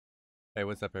Hey,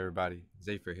 what's up, everybody?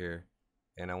 Z8phyR here,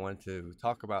 and I wanted to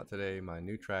talk about today my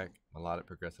new track, Melodic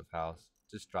Progressive House.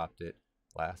 Just dropped it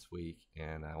last week,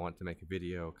 and I want to make a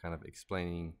video kind of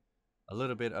explaining a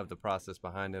little bit of the process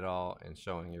behind it all and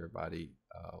showing everybody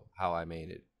how I made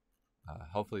it.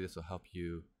 Hopefully, this will help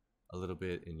you a little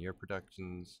bit in your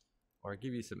productions or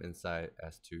give you some insight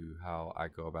as to how I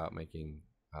go about making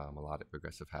Melodic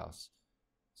Progressive House.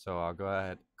 So I'll go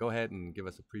ahead and give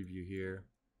us a preview here.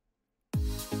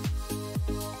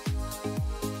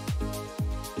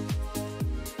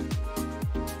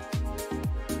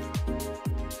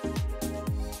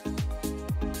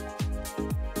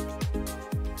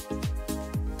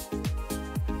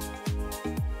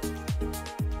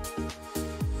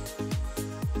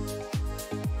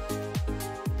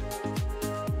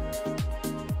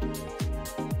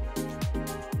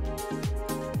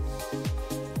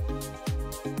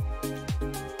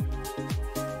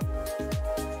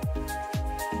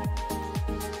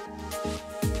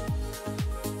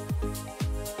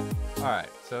 Alright,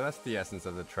 so that's the essence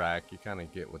of the track. You kind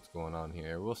of get what's going on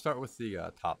here. We'll start with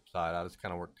the top side. I'll just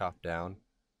kind of work top down,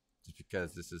 just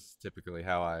because this is typically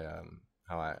how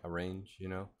I arrange, you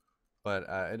know. But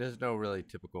it is no really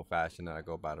typical fashion that I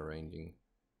go about arranging.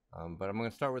 But I'm going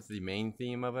to start with the main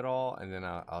theme of it all, and then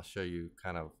I'll show you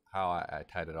kind of how I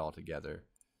tied it all together.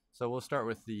 So we'll start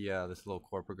with the this little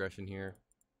chord progression here.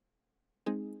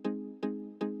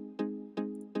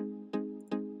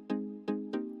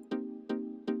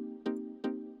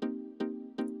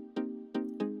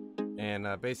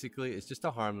 And basically, it's just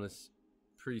a harmless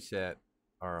preset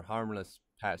or harmless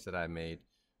patch that I made,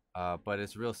 but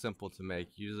it's real simple to make.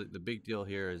 Usually, the big deal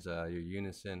here is your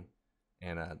unison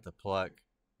and the pluck,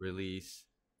 release,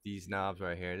 these knobs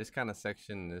right here. This kind of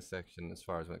section and this section, as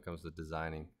far as when it comes to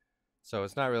designing. So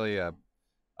it's not really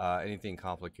anything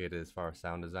complicated as far as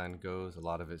sound design goes. A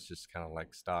lot of it's just kind of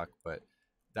like stock, but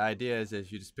the idea is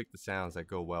you just pick the sounds that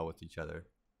go well with each other.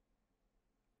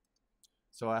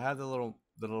 So I have the little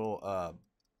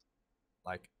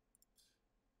like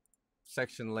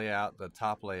section layout, the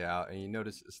top layout, and you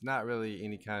notice it's not really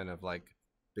any kind of like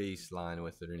bass line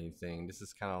with it or anything. This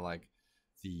is kind of like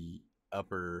the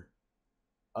upper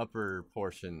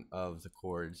portion of the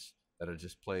chords that are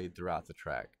just played throughout the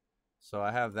track. So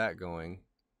I have that going,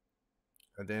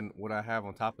 and then what I have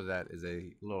on top of that is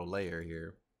a little layer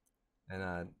here,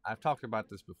 and I've talked about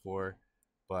this before,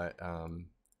 but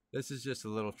this is just a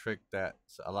little trick that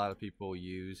a lot of people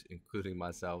use, including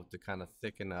myself, to kind of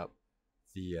thicken up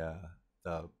the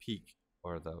peak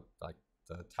or the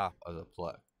top of the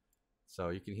pluck. So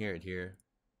you can hear it here.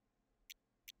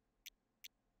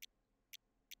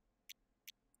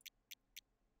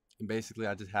 And basically,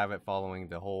 I just have it following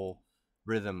the whole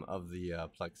rhythm of the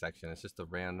pluck section. It's just a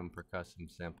random percussion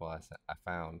sample I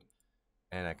found,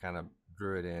 and I kind of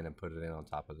drew it in and put it in on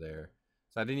top of there.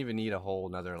 So I didn't even need a whole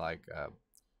another like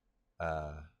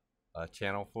a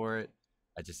channel for it.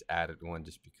 I just added one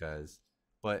just because.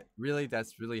 But really,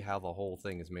 that's really how the whole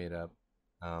thing is made up.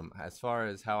 As far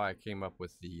as how I came up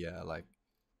with the like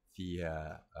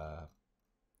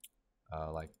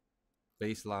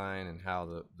bass line and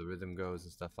how the rhythm goes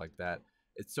and stuff like that,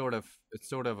 it's sort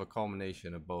of a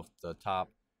culmination of both the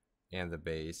top and the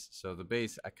bass. So the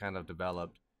bass I kind of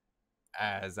developed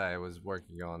as I was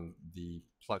working on the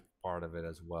pluck part of it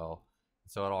as well.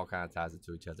 So it all kind of ties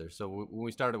into each other. So when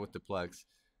we started with the plucks,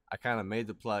 I kind of made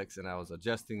the plucks and I was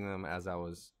adjusting them as I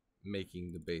was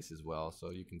making the bass as well. So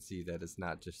you can see that it's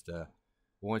not just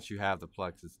once you have the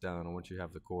plucks, it's done. Or once you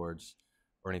have the chords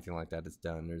or anything like that, it's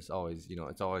done. There's always,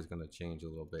 it's always going to change a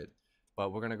little bit.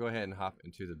 But we're going to go ahead and hop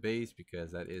into the bass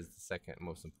because that is the second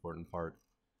most important part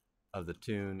of the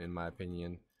tune, in my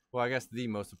opinion. Well, I guess the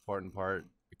most important part,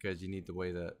 because you need the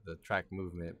way the track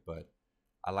movement, but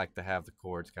I like to have the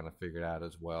chords kind of figured out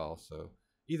as well. So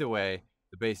either way,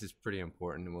 the bass is pretty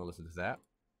important, and we'll listen to that.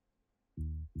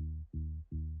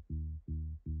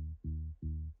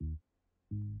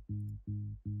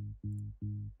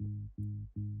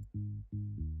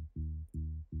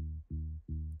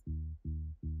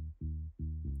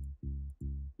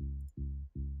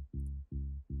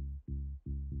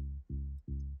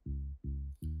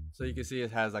 So you can see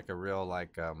it has like a real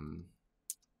like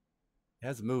it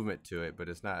has movement to it, but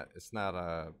it's not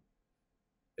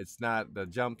the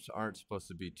jumps aren't supposed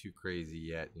to be too crazy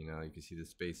yet. You can see the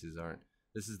spaces aren't.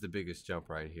 This is the biggest jump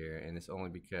right here, and it's only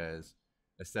because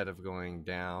instead of going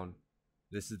down,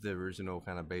 this is the original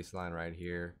kind of bass line right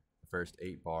here, the first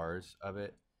 8 bars of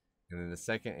it, and then the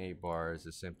second 8 bars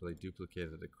is simply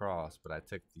duplicated across, but I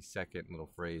took the second little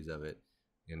phrase of it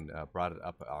and brought it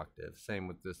up an octave. Same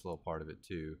with this little part of it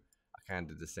too. I kind of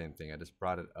did the same thing. I just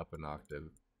brought it up an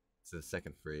octave to the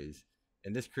second phrase,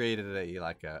 and this created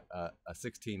a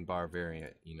 16 bar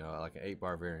variant, you know, like an 8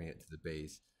 bar variant to the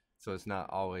bass. So it's not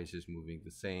always just moving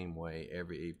the same way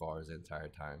every 8 bars the entire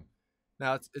time.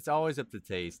 Now it's always up to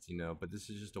taste, you know, but this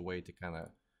is just a way to kind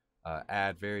of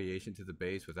add variation to the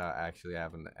bass without actually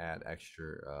having to add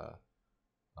extra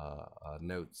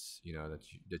notes, you know,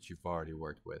 that you've already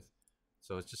worked with.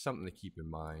 So it's just something to keep in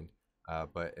mind.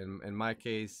 But in my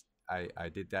case, I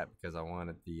did that because I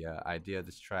wanted the idea of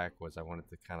this track was I wanted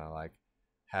to kind of like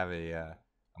have a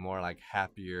more like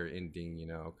happier ending, you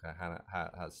know, kind of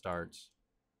how it starts.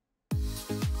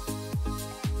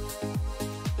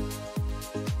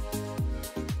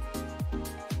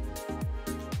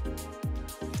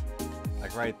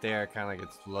 Like right there, kind of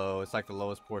gets low. It's like the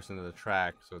lowest portion of the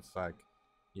track, so it's like,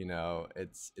 you know,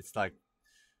 it's like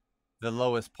the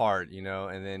lowest part, you know,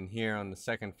 and then here on the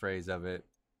second phrase of it,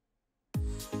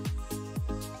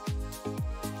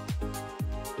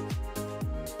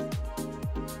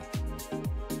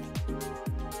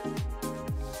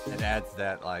 it adds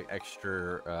that like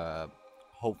extra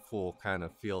hopeful kind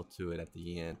of feel to it at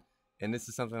the end. And this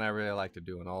is something I really like to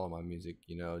do in all of my music,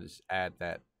 you know, just add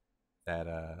that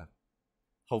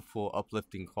hopeful,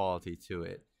 uplifting quality to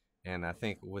it. And I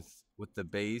think with the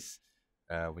bass,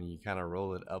 when you kind of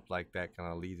roll it up like that,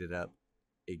 kind of lead it up,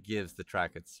 it gives the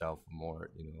track itself a more,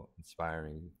 you know,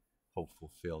 inspiring,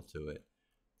 hopeful feel to it.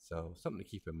 So something to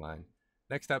keep in mind.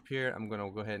 Next up here, I'm gonna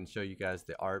go ahead and show you guys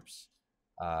the arps.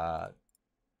 Uh,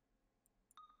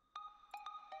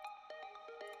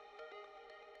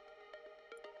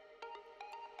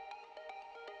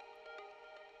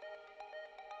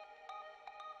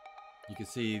 you can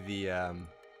see the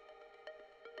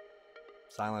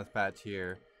silence patch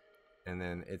here, and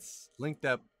then it's linked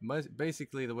up.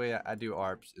 Basically, the way I do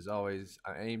arps is always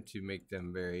I aim to make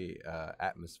them very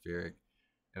atmospheric,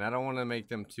 and I don't want to make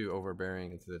them too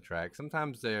overbearing into the track.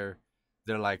 Sometimes they're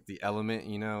like the element,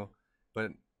 you know,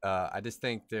 but I just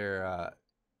think they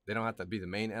don't have to be the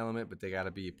main element, but they got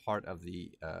to be part of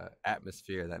the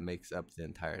atmosphere that makes up the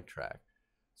entire track.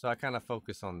 So I kind of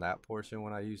focus on that portion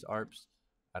when I use arps.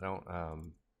 I don't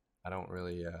I don't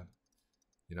really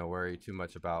you know, worry too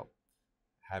much about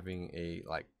having a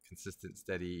like consistent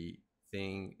steady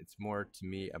thing. It's more to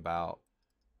me about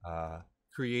uh,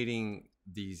 creating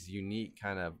these unique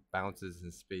kind of bounces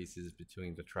and spaces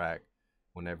between the track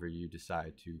whenever you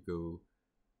decide to go,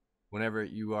 whenever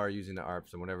you are using the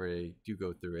arps and whenever they do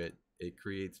go through it, it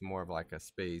creates more of like a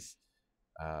space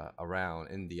around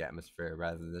in the atmosphere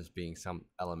rather than this being some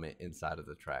element inside of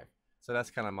the track. So that's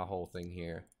kind of my whole thing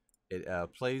here. It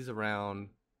plays around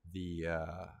the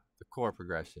chord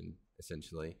progression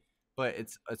essentially, but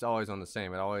it's always on the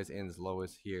same. It always ends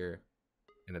lowest here,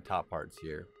 and the top part's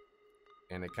here,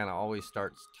 and it kind of always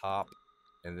starts top,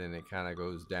 and then it kind of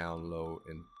goes down low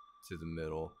into the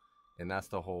middle, and that's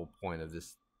the whole point of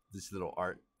this little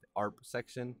art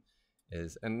section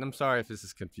is. And I'm sorry if this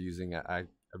is confusing. I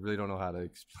really don't know how to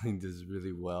explain this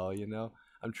really well. You know,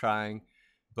 I'm trying,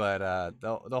 but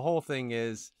the whole thing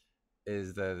is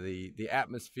the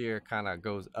atmosphere kind of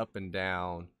goes up and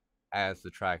down as the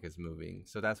track is moving.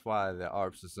 So that's why the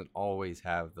arps doesn't always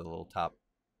have the little top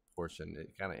portion.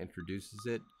 It kind of introduces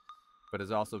it, but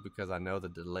it's also because I know the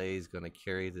delay is going to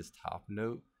carry this top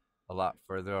note a lot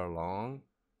further along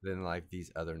than like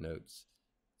these other notes.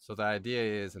 So the idea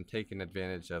is I'm taking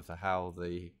advantage of how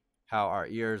our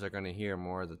ears are going to hear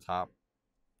more of the top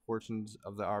portions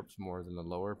of the arps more than the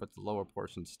lower, but the lower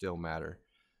portions still matter.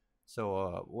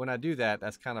 So when I do that,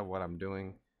 that's kind of what I'm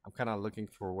doing. I'm kind of looking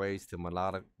for ways to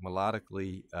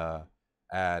melodically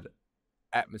add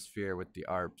atmosphere with the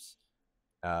arps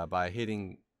by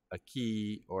hitting a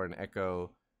key or an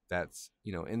echo that's,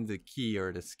 you know, in the key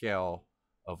or the scale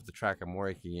of the track I'm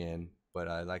working in. But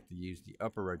I like to use the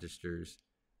upper registers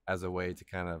as a way to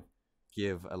kind of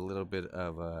give a little bit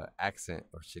of a accent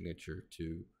or signature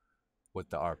to what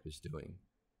the arp is doing.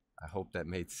 I hope that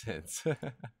made sense.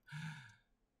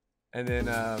 And then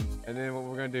what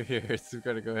we're gonna do here is we're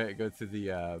gonna go ahead and go to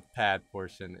the pad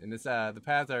portion. And this the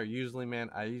pads are usually, man,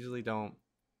 I usually don't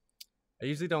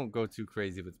go too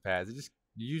crazy with pads. It just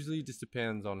usually just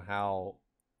depends on how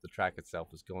the track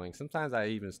itself is going. Sometimes I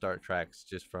even start tracks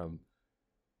just from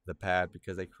the pad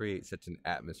because they create such an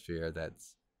atmosphere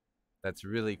that's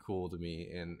really cool to me,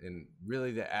 and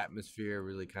really the atmosphere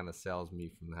really kind of sells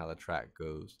me from how the track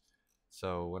goes.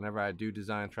 So whenever I do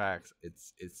design tracks,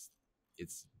 it's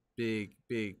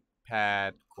big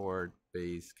pad chord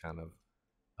bass kind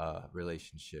of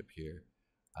relationship here.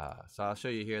 So I'll show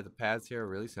you here. The pads here are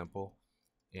really simple,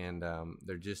 and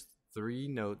they're just three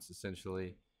notes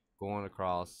essentially going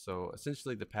across. So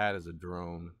essentially the pad is a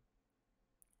drone,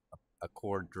 a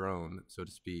chord drone, so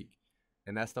to speak.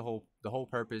 And that's the whole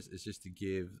purpose is just to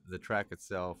give the track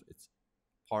itself its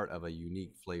part of a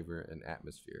unique flavor and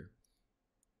atmosphere.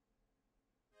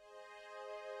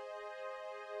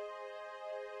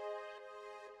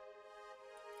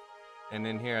 And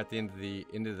then here at the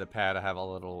end of the pad, I have a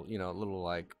little, a little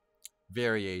like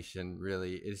variation.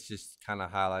 Really, it's just kind of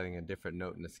highlighting a different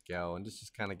note in the scale, and this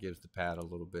just kind of gives the pad a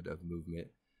little bit of movement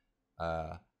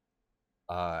uh,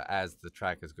 as the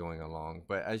track is going along.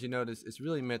 But as you notice, it's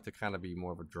really meant to kind of be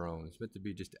more of a drone. It's meant to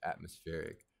be just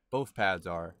atmospheric. Both pads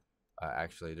are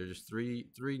actually. They're just three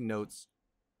notes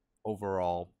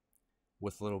overall,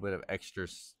 with a little bit of extra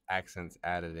accents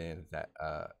added in that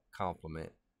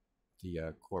complement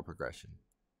the chord progression.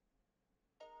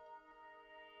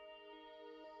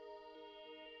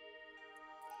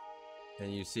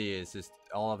 And you see it's just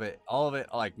all of it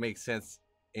like makes sense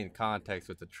in context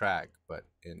with the track, but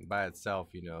in by itself,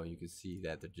 you can see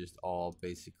that they're just all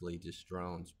basically just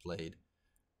drones played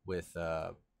with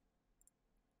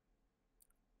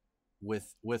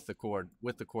with the chord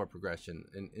progression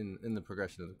in the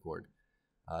progression of the chord.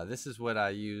 This is what I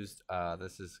used.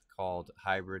 This is called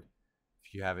hybrid.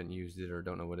 If you haven't used it or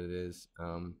don't know what it is,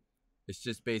 it's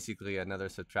just basically another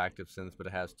subtractive synth, but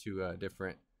it has two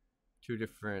different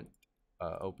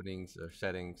openings or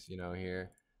settings,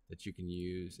 here that you can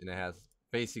use, and it has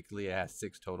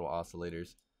 6 total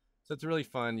oscillators. So it's really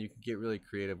fun. You can get really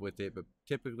creative with it, but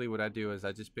typically what I do is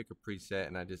I just pick a preset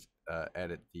and I just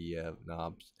edit the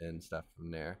knobs and stuff from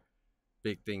there.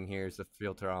 Big thing here is the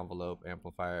filter envelope,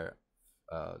 amplifier,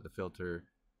 the filter,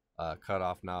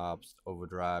 cutoff knobs,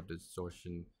 overdrive,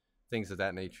 distortion, things of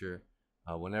that nature.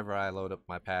 Whenever I load up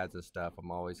my pads and stuff, I'm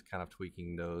always kind of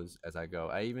tweaking those as I go.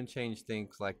 I even change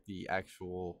things like the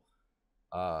actual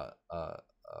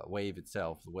wave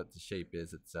itself, what the shape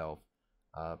is itself,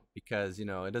 because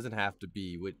it doesn't have to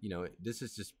be what This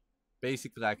is just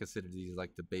basically, I consider these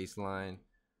like the baseline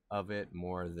of it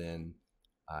more than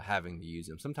having to use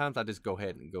them. Sometimes I just go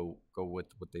ahead and go with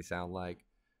what they sound like,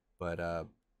 but a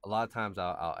lot of times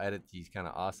I'll edit these kind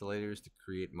of oscillators to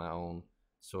create my own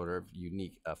sort of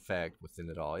unique effect within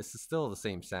it all. It's still the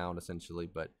same sound essentially,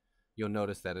 but you'll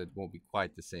notice that it won't be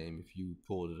quite the same if you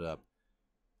pulled it up,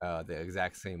 the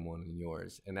exact same one in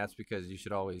yours. And that's because you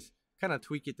should always kind of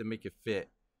tweak it to make it fit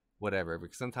whatever,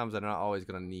 because sometimes they're not always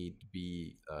going to need to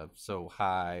be so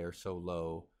high or so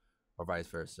low, or vice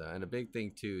versa. And a big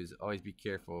thing too is always be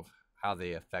careful of how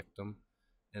they affect them.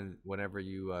 And whenever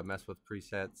you mess with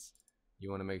presets,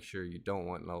 you want to make sure you don't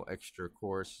want no extra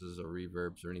choruses or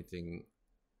reverbs or anything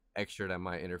extra that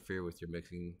might interfere with your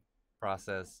mixing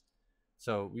process.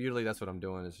 So usually that's what I'm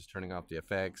doing, is just turning off the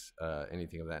effects,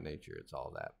 anything of that nature. It's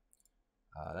all that.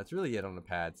 That's really it on the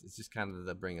pads. It's just kind of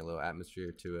to bring a little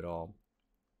atmosphere to it all.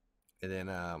 And then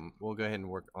we'll go ahead and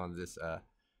work on this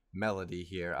melody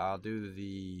here. I'll do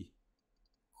the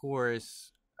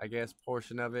chorus, I guess,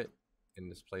 portion of it,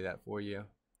 and just play that for you.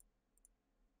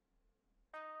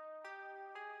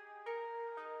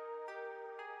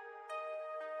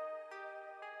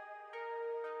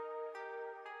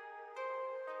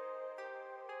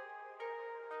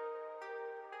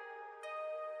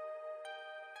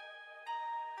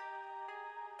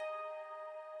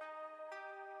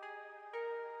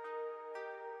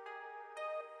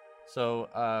 So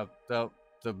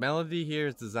the melody here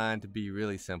is designed to be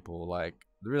really simple. Like,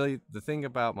 really, the thing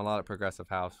about melodic progressive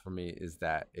house for me is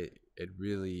that it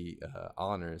really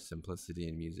honors simplicity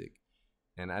in music,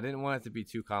 and I didn't want it to be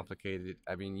too complicated.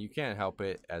 I mean, you can't help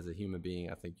it as a human being.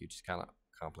 I think you just kind of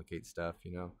complicate stuff.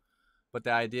 But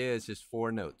the idea is just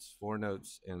four notes,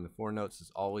 and the four notes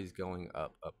is always going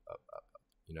up, up, up, up,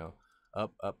 up.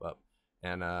 Up, up, up,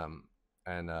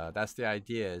 and that's the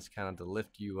idea, is kind of to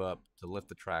lift you up, to lift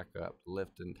the track up, to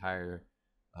lift the entire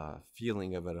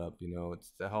feeling of it up.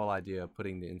 It's the whole idea of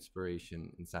putting the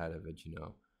inspiration inside of it.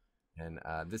 And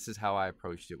this is how I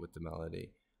approached it with the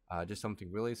melody. Just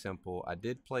something really simple. I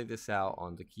did play this out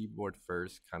on the keyboard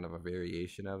first, kind of a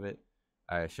variation of it.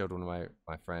 I showed one of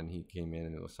my friend. He came in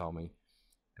and saw me,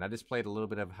 and I just played a little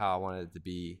bit of how I wanted it to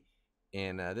be.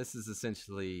 And this is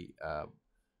essentially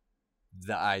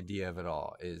the idea of it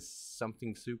all, is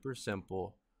something super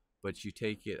simple, but you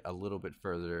take it a little bit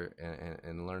further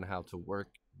and learn how to work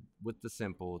with the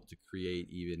simple to create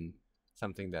even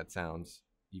something that sounds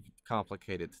even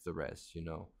complicated to the rest.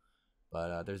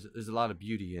 But there's a lot of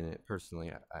beauty in it, personally.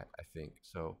 I think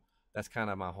so. That's kind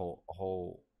of my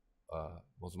whole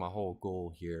was my whole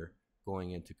goal here,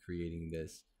 going into creating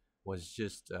this, was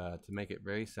just to make it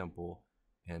very simple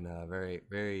and very,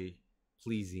 very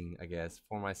pleasing, I guess,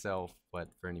 for myself, but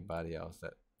for anybody else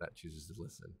that chooses to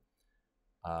listen.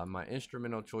 My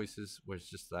instrumental choices was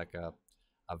just like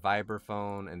a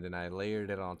vibraphone, and then I layered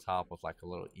it on top with like a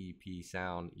little EP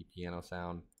sound, E piano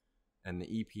sound, and the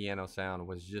E piano sound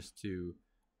was just to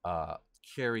uh,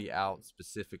 carry out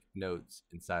specific notes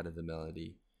inside of the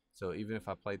melody. So even if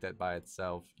I played that by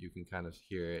itself, you can kind of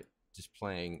hear it just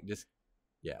playing. Just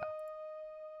yeah.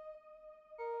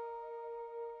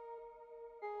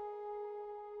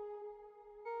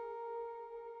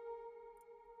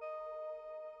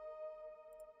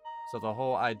 So the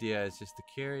whole idea is just to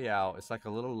carry out. It's like a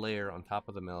little layer on top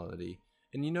of the melody.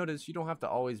 And you notice you don't have to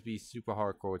always be super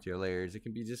hardcore with your layers. It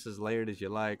can be just as layered as you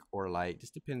like or light.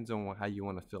 Just depends on how you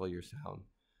want to fill your sound.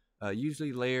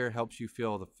 Usually layer helps you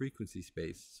fill the frequency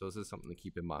space, so this is something to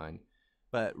keep in mind.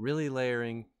 But really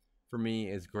layering for me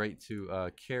is great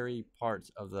to carry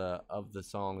parts of the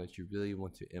song that you really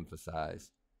want to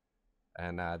emphasize,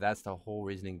 and that's the whole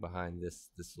reasoning behind this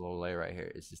little layer right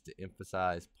here. It's just to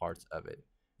emphasize parts of it,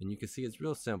 and you can see it's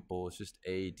real simple. It's just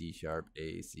A, D sharp,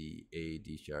 A, C, A,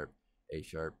 D sharp, A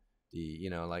sharp, D.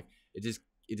 You know, like it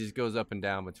just goes up and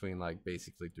down between like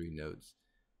basically three notes,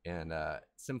 and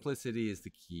simplicity is the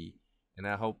key. And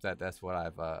I hope that that's what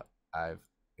I've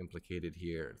implicated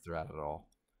here throughout it all,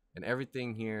 and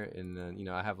everything here. And then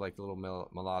I have like little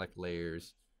melodic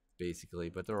layers basically,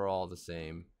 but they're all the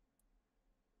same.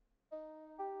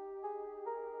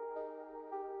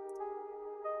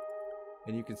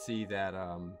 And you can see that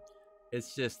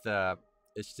it's just uh,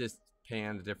 it's just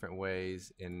panned different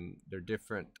ways, and they're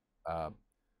different uh,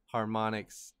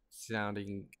 harmonics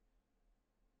sounding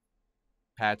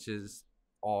patches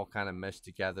all kind of mesh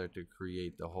together to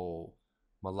create the whole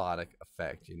melodic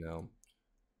effect,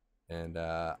 and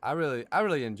I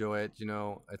really enjoy it.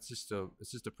 It's just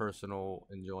a personal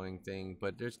enjoying thing,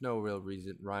 but there's no real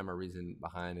reason, rhyme or reason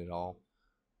behind it all.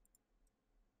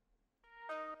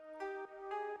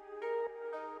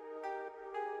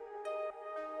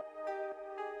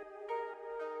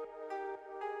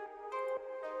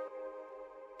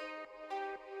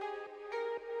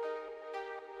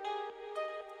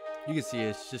 You can see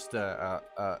it's just the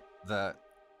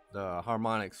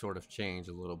harmonics sort of change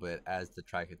a little bit as the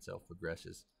track itself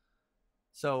progresses.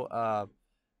 So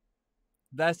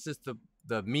that's just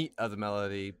the meat of the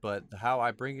melody, but how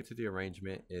I bring it to the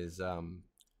arrangement is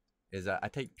I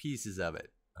take pieces of it.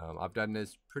 I've done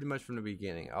this pretty much from the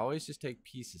beginning. I always just take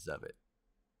pieces of it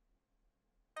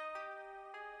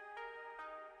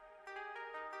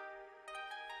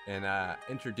and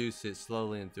introduce it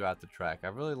slowly and throughout the track.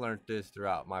 I've really learned this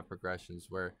throughout my progressions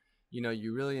where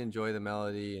you really enjoy the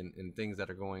melody and things that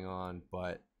are going on,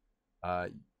 but uh,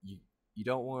 you you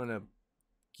don't want to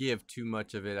give too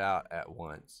much of it out at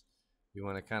once. You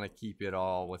want to kind of keep it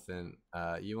all within.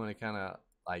 You want to kind of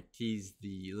like tease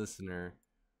the listener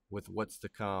with what's to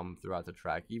come throughout the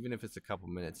track, even if it's a couple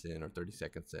minutes in or 30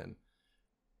 seconds in.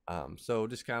 So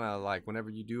just kind of like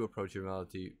whenever you do approach your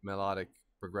melodic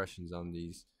progressions on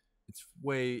these,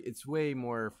 it's way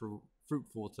more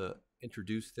fruitful to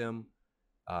introduce them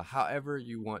however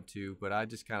you want to. But I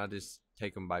just kind of just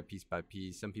take them by piece.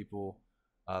 Some people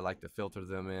like to filter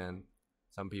them in.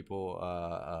 Some people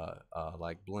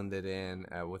like blend it in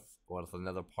with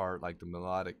another part, like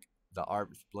the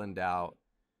arps blend out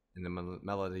and the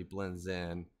melody blends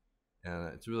in,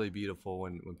 and it's really beautiful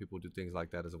when people do things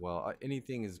like that as well.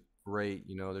 Anything is great,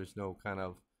 there's no kind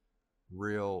of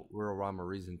real rhyme or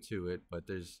reason to it, but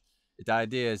the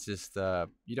idea is just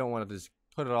you don't want to just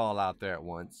put it all out there at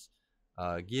once.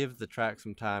 Give the track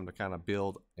some time to kind of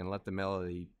build and let the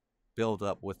melody build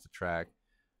up with the track.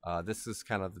 This is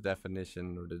kind of the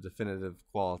definition or the definitive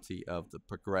quality of the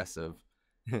progressive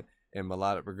and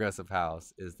melodic progressive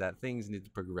house, is that things need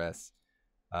to progress.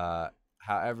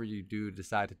 However you do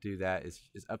decide to do that is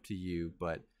up to you,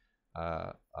 but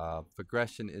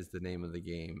progression is the name of the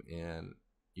game, and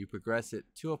you progress it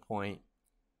to a point,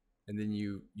 and then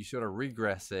you sort of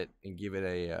regress it and give it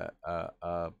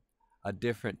a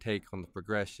different take on the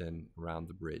progression around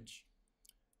the bridge.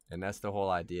 And that's the whole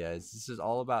idea. Is this is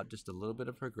all about just a little bit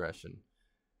of progression,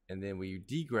 and then we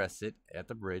degress it at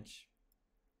the bridge.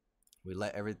 We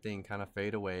let everything kind of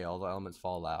fade away, all the elements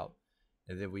fall out,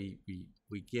 and then we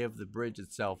give the bridge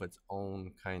itself its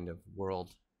own kind of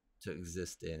world to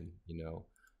exist in.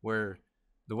 Where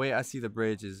the way I see the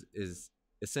bridge is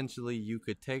essentially you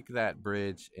could take that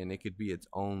bridge and it could be its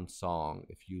own song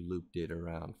if you looped it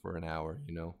around for an hour.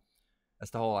 That's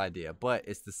the whole idea, but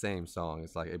it's the same song.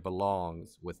 It's like it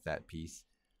belongs with that piece.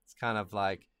 It's kind of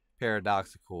like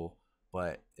paradoxical,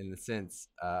 but in the sense,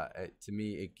 to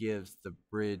me, it gives the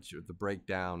bridge or the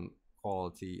breakdown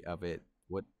quality of it,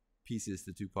 what pieces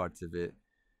the two parts of it.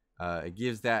 It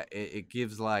gives that. It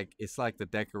gives like it's like the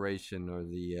decoration or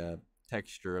the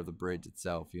texture of the bridge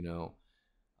itself.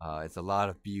 It's a lot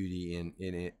of beauty in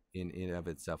it in of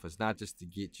itself. It's not just to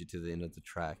get you to the end of the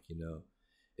track, you know.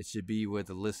 It should be where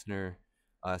the listener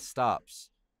stops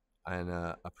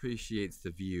and appreciates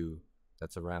the view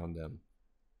that's around them.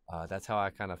 That's how I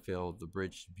kind of feel the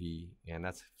bridge should be, and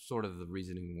that's sort of the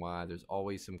reasoning why there's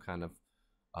always some kind of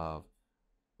uh,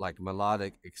 like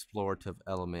melodic explorative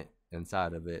element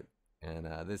inside of it, and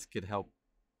this could help.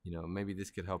 You know, maybe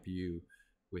this could help you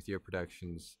with your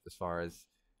productions as far as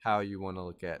how you want to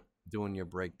look at doing your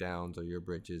breakdowns or your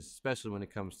bridges, especially when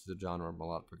it comes to the genre of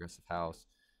melodic progressive house,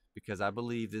 because I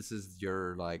believe this is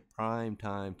your like prime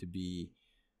time to be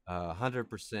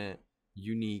 100%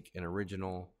 unique and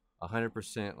original,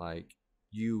 100% like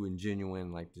you and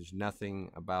genuine. Like there's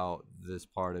nothing about this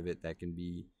part of it that can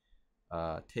be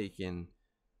taken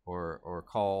or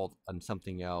called on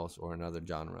something else or another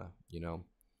genre, you know.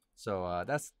 So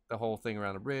that's the whole thing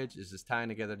around the bridge, is just tying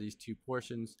together these two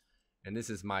portions, and this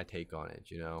is my take on it,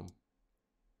 you know.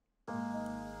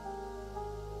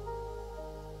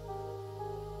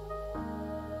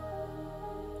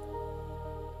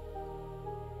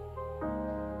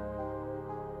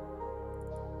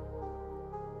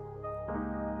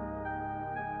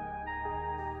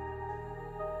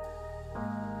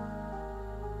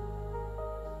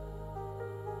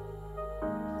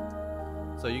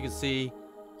 So you can see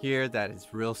here that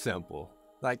it's real simple.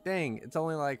 Like, dang, it's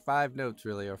only like 5 notes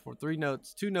really, or for 3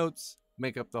 notes. 2 notes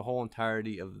make up the whole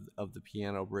entirety of the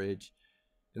piano bridge,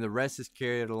 and the rest is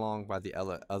carried along by the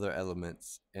other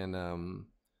elements. And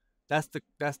that's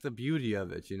the beauty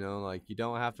of it, you know. Like you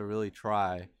don't have to really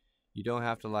try. You don't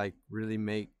have to like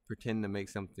really pretend to make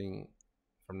something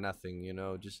from nothing, you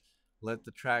know. Just let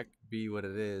the track be what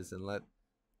it is, and let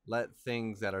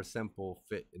things that are simple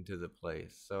fit into the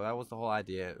place. So that was the whole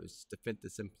idea. It was to fit the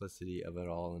simplicity of it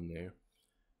all in there.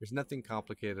 There's nothing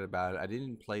complicated about it. I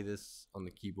didn't play this on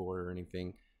the keyboard or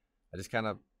anything. I just kind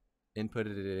of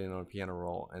inputted it in on a piano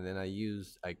roll, and then I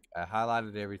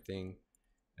highlighted everything,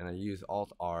 and I used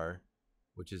Alt R,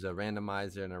 which is a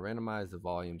randomizer, and I randomized the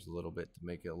volumes a little bit to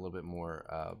make it a little bit more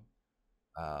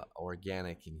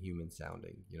organic and human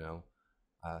sounding, you know.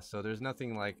 So there's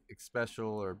nothing like special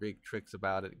or big tricks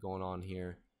about it going on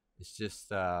here. It's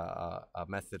just a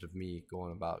method of me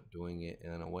going about doing it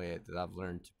in a way that I've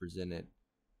learned to present it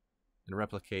and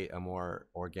replicate a more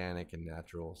organic and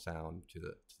natural sound to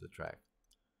the track.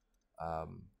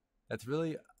 Um, that's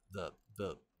really the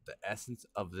the the essence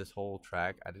of this whole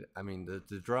track. I mean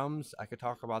the drums. I could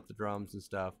talk about the drums and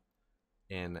stuff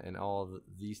and all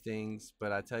these things,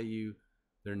 but I tell you,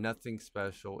 they're nothing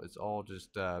special. It's all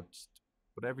just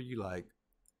whatever you like.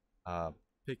 Uh,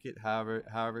 Pick it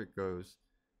however it goes.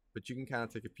 But you can kind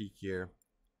of take a peek here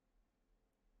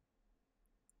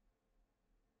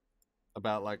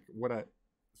about like what I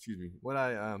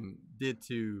did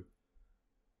to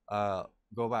uh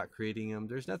go about creating them.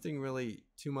 There's nothing really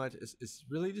too much. It's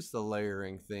really just the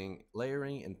layering thing,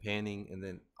 layering and panning, and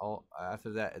then all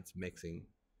after that it's mixing.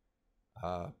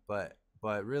 But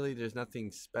really, there's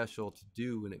nothing special to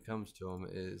do when it comes to them.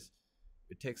 Is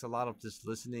it takes a lot of just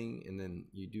listening, and then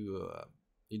you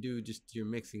do just your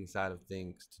mixing side of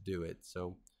things to do it.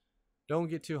 So don't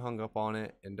get too hung up on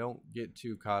it, and don't get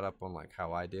too caught up on like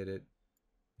how I did it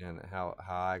and how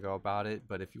I go about it.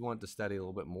 But if you want to study a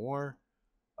little bit more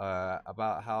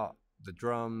about how the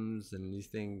drums and these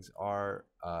things are,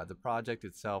 the project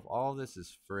itself, all of this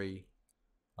is free.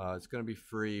 It's going to be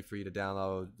free for you to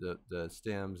download the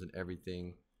stems and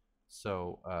everything.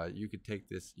 So you could take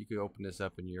this, you could open this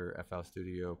up in your FL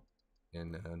Studio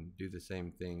and do the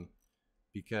same thing,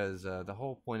 because the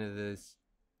whole point of this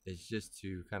is just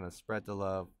to kind of spread the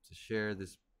love, to share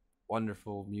this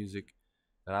wonderful music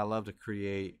that I love to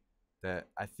create, that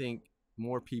I think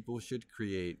more people should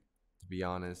create, to be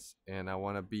honest. And I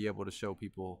want to be able to show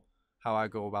people how I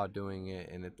go about doing it,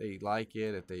 and if they like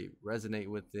it, if they resonate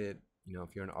with it, you know,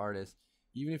 if you're an artist,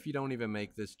 even if you don't even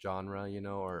make this genre, you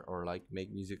know, or like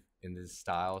make music in this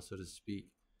style, so to speak,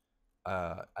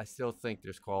 I still think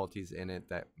there's qualities in it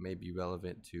that may be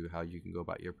relevant to how you can go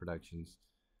about your productions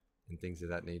and things of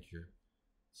that nature.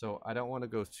 So I don't want to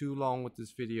go too long with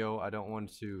this video. I don't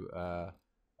want to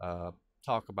uh,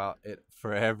 talk about it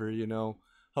forever, you know.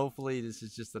 Hopefully this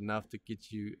is just enough to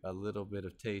get you a little bit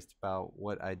of taste about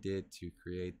what I did to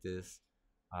create this.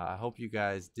 I hope you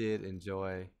guys did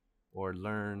enjoy or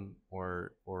learn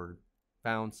or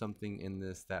found something in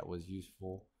this that was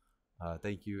useful.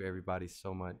 Thank you everybody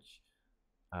so much.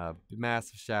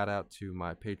 Massive shout out to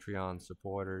my Patreon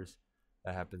supporters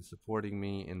that have been supporting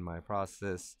me in my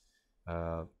process.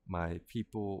 My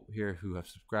people here who have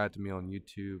subscribed to me on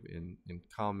YouTube and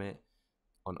comment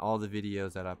on all the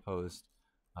videos that I post.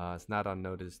 It's not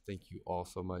unnoticed. Thank you all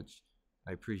so much.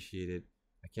 I appreciate it.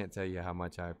 I can't tell you how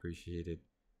much I appreciate it.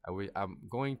 I'm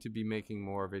going to be making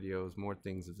more videos, more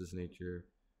things of this nature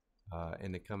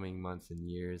in the coming months and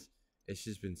years. It's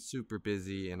just been super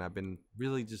busy, and I've been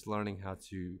really just learning how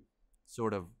to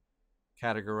sort of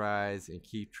categorize and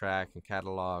keep track and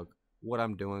catalog what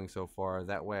I'm doing so far.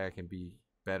 That way, I can be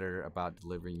better about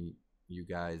delivering you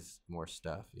guys more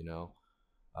stuff.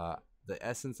 Uh, the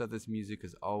essence of this music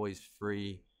is always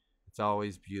free. It's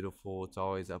always beautiful. It's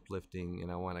always uplifting,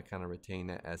 and I want to kind of retain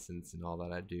that essence in all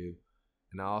that I do.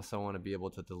 And I also want to be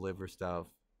able to deliver stuff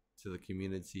to the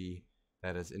community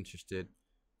that is interested,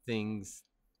 things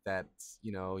that's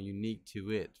unique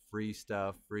to it, free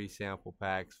stuff, free sample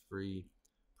packs, free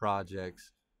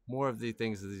projects, more of the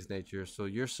things of this nature. So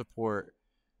your support,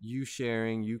 you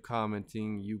sharing, you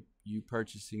commenting, you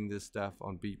purchasing this stuff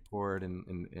on Beatport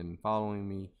and following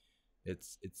me,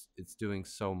 it's doing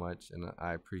so much, and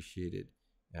I appreciate it.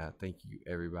 Thank you,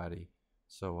 everybody.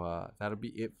 So that'll be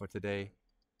it for today.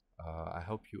 I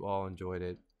hope you all enjoyed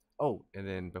it. Oh, and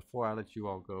then before I let you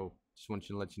all go, just want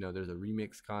you to let you know there's a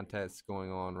remix contest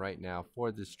going on right now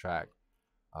for this track.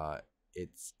 Uh,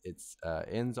 it's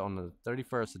ends on the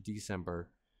 31st of December.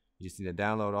 You just need to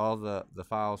download all the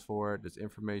files for it. There's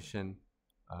information.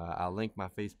 I'll link my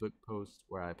Facebook post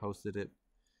where I posted it.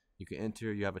 You can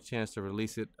enter. You have a chance to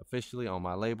release it officially on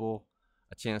my label.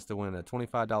 A chance to win a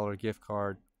 $25 gift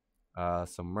card,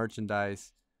 some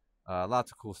merchandise,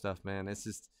 lots of cool stuff, man.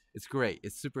 It's great.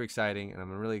 It's super exciting, and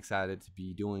I'm really excited to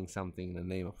be doing something in the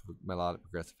name of Melodic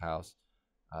Progressive House.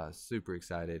 Super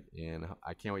excited, and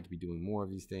I can't wait to be doing more of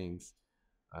these things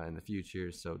in the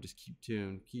future. So just keep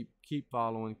tuned, keep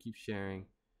following, keep sharing,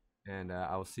 and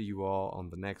I will see you all on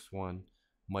the next one.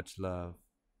 Much love.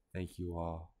 Thank you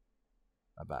all.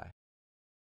 Bye bye.